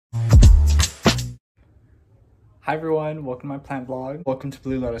Hi everyone, welcome to my plant vlog. Welcome to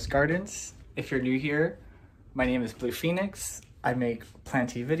Blue Lotus Gardens. If you're new here, my name is Blue Phoenix. I make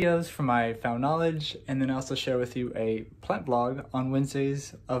Planty videos from my found knowledge, and then I also share with you a plant vlog on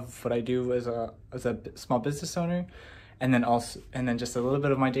Wednesdays of what I do as a small business owner, and then just a little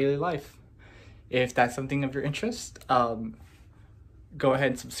bit of my daily life. If that's something of your interest, go ahead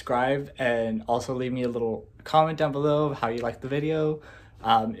and subscribe, and also leave me a little comment down below of how you like the video.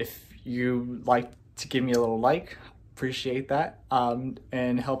 If you like to give me a little like, appreciate that,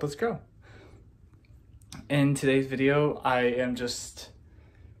 and help us grow. In today's video, I am just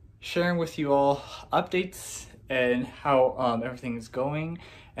sharing with you all updates and how everything is going,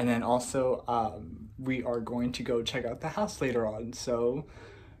 and then also we are going to go check out the house later on, so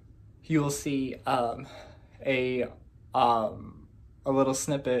you will see a little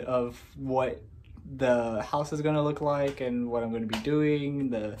snippet of what the house is going to look like and what I'm going to be doing,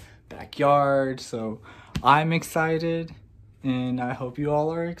 the backyard. So I'm excited, and I hope you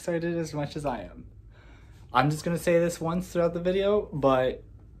all are excited as much as I am. I'm just going to say this once throughout the video, but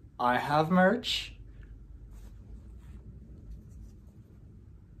I have merch.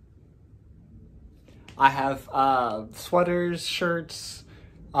 I have sweaters, shirts,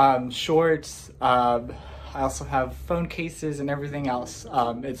 shorts, I also have phone cases and everything else.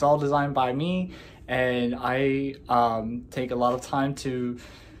 It's all designed by me, and I take a lot of time to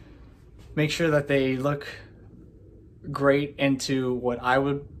make sure that they look great into what I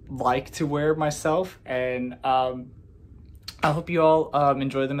would like to wear myself, and I hope you all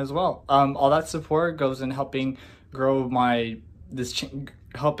enjoy them as well. All that support goes in helping grow growing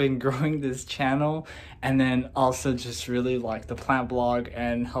this channel, and then also just really like the plant blog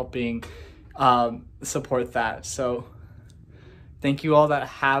and helping support that. So thank you all that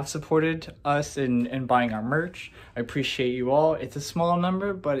have supported us in buying our merch. I appreciate you all. It's a small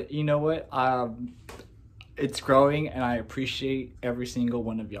number, but you know what? It's growing, and I appreciate every single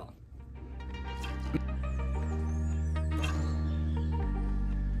one of y'all.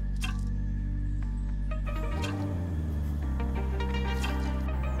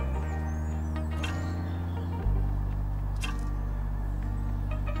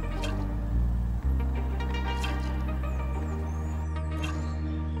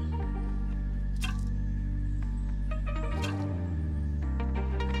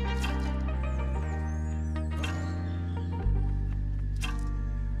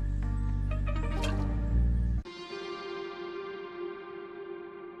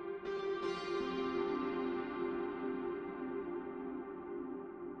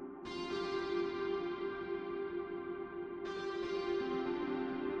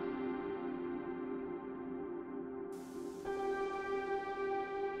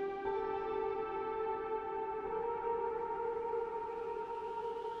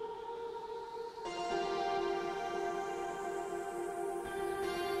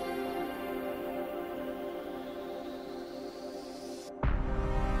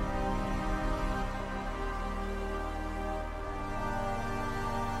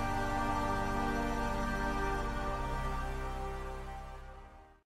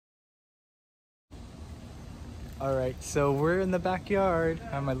 All right, so we're in the backyard.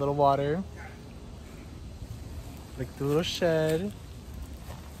 I have my little water, like the little shed.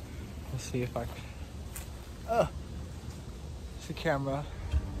 Let's see if I can. It's the camera.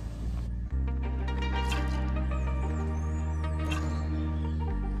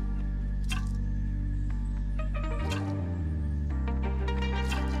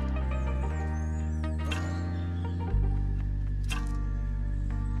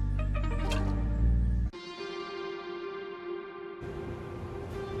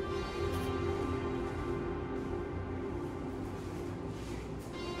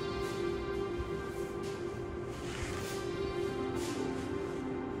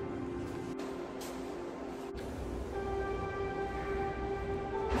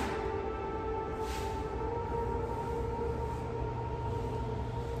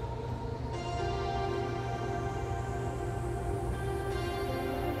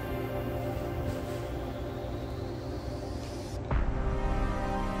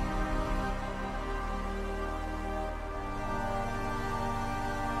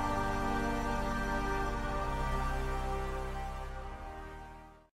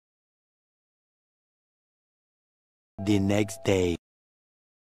 The next day.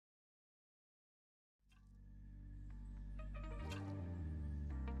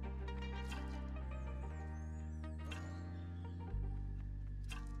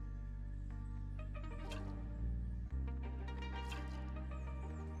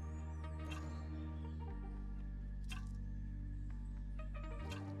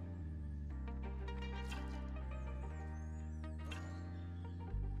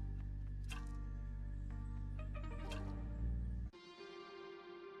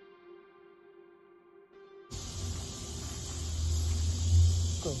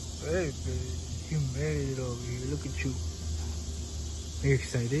 Baby, you made it over here. Look at you. Are you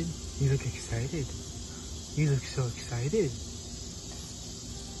excited? You look excited. You look so excited.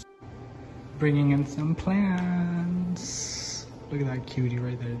 Bringing in some plants. Look at that cutie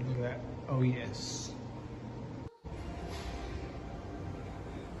right there. Look at that. Oh yes.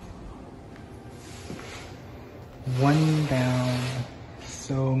 One down.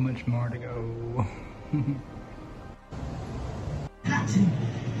 So much more to go. Hatching.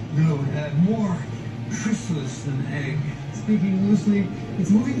 No, more chrysalis than egg. Speaking loosely, it's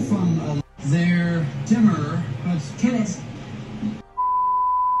moving from their dimmer, but kill it.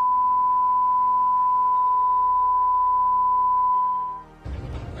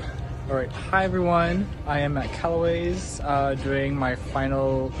 Alright, hi everyone. I am at Calloways doing my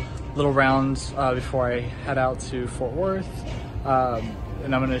final little rounds before I head out to Fort Worth.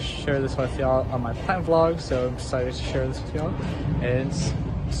 And I'm going to share this with y'all on my plant vlog, so I'm excited to share this with y'all and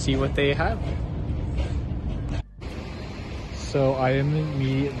see what they have. So I am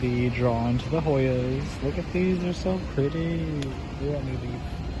immediately drawn to the Hoyas. Look at these, they're so pretty. They want me to leave.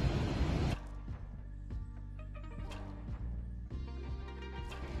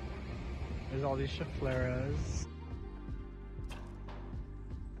 There's all these Scheffleras.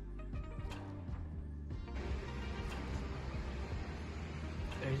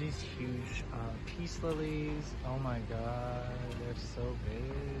 There's these huge peace lilies. Oh my god, they're so big.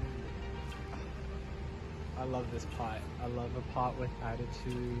 I love this pot. I love a pot with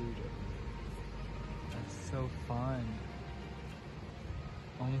attitude. That's so fun.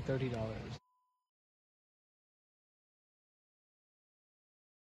 Only $30.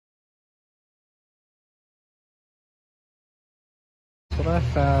 That's what I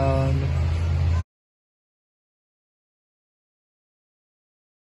found.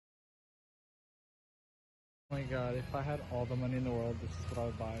 Oh my god, if I had all the money in the world, this is what I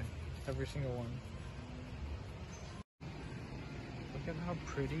would buy. Every single one. Look at how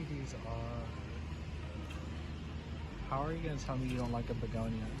pretty these are. How are you gonna tell me you don't like a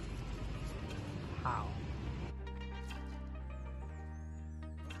begonia? How?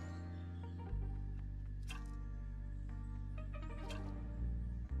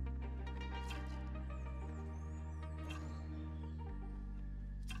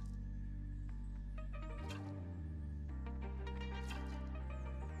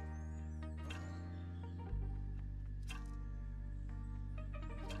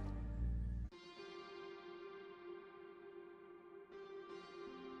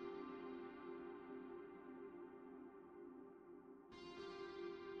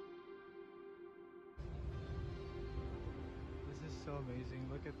 So amazing,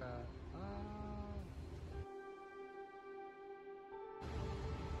 look at that.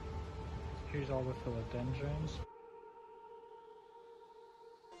 Here's all the philodendrons.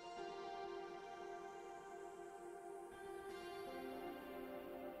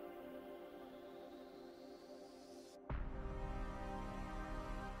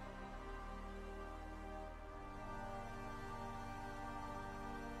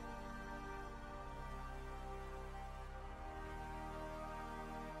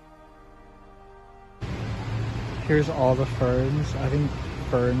 Here's all the ferns. I think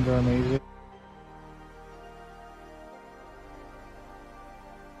ferns are amazing.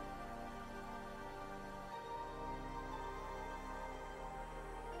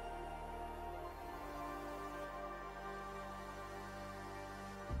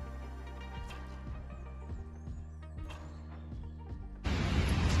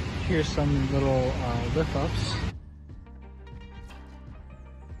 Here's some little lift ups.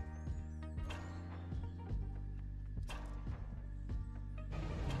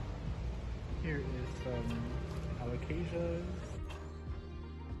 Here is some alocasias.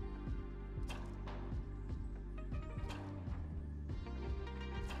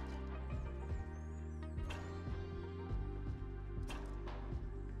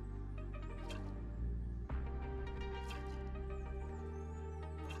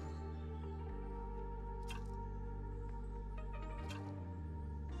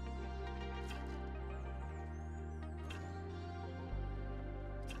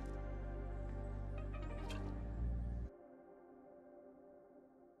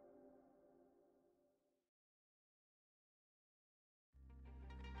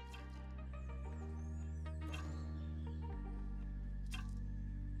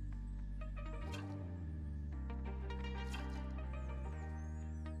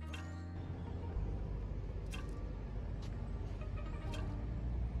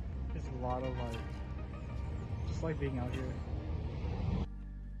 A lot of just like being out here.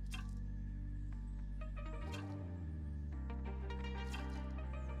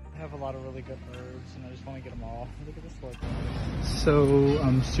 have a lot of really good herbs and I just want to get them all. Look at this one. So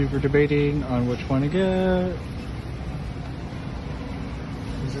I'm super debating on which one to get.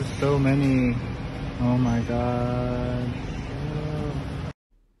 There's just so many. Oh my god.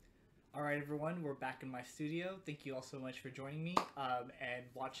 Alright everyone, we're back in my studio. Thank you all so much for joining me and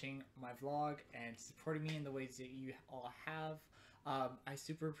watching my vlog and supporting me in the ways that you all have. I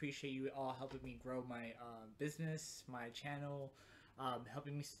super appreciate you all helping me grow my business, my channel,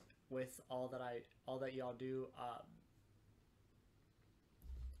 helping me with all that y'all do.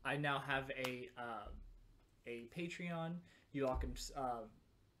 I now have a Patreon. You all can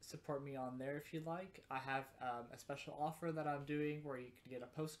support me on there if you'd like. I have a special offer that I'm doing where you can get a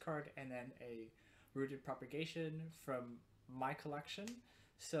postcard and then a rooted propagation from my collection.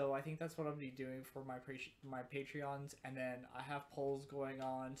 So I think that's what I'll be doing for my Patreons, and then I have polls going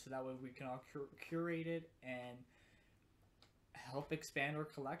on so that way we can all curate it and help expand our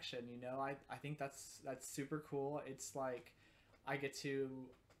collection. You know, I think that's super cool. It's like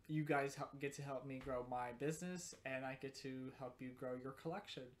you guys get to help me grow my business, and I get to help you grow your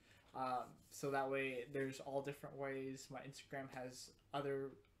collection. So that way there's all different ways. My Instagram has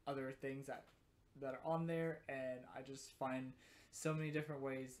other things that are on there, and I just find so many different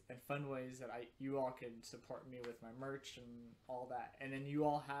ways and fun ways that you all can support me with my merch and all that. And then you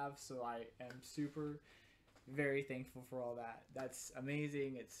all have, so I am super very thankful for all that. That's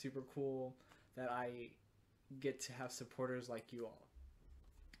amazing. It's super cool that I get to have supporters like you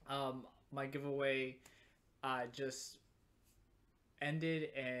all. My giveaway just ended,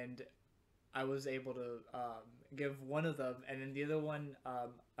 and I was able to give one of them, and then the other one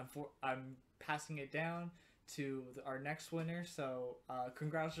I'm passing it down to our next winner. So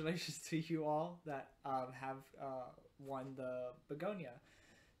congratulations to you all that have won the begonia.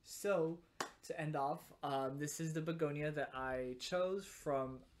 So to end off, this is the begonia that I chose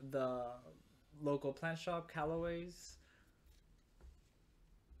from the local plant shop, Calloways.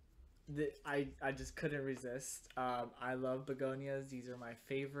 I just couldn't resist. I love begonias. These are my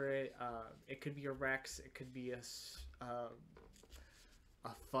favorite. It could be a Rex. It could be a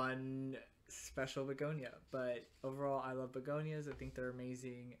fun special begonia, but overall I love begonias. I think they're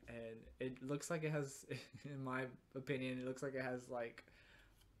amazing, and it looks like it has, in my opinion, it looks like it has like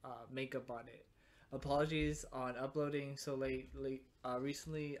makeup on it. Apologies on uploading so late.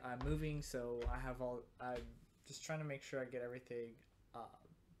 Recently I'm moving, so I'm just trying to make sure I get everything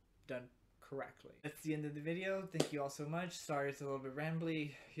done correctly. That's the end of the video. Thank you all so much. Sorry it's a little bit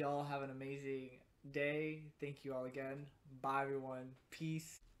rambly. Y'all have an amazing day. Thank you all again. Bye everyone.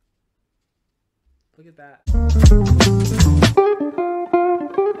 Peace. Look at that.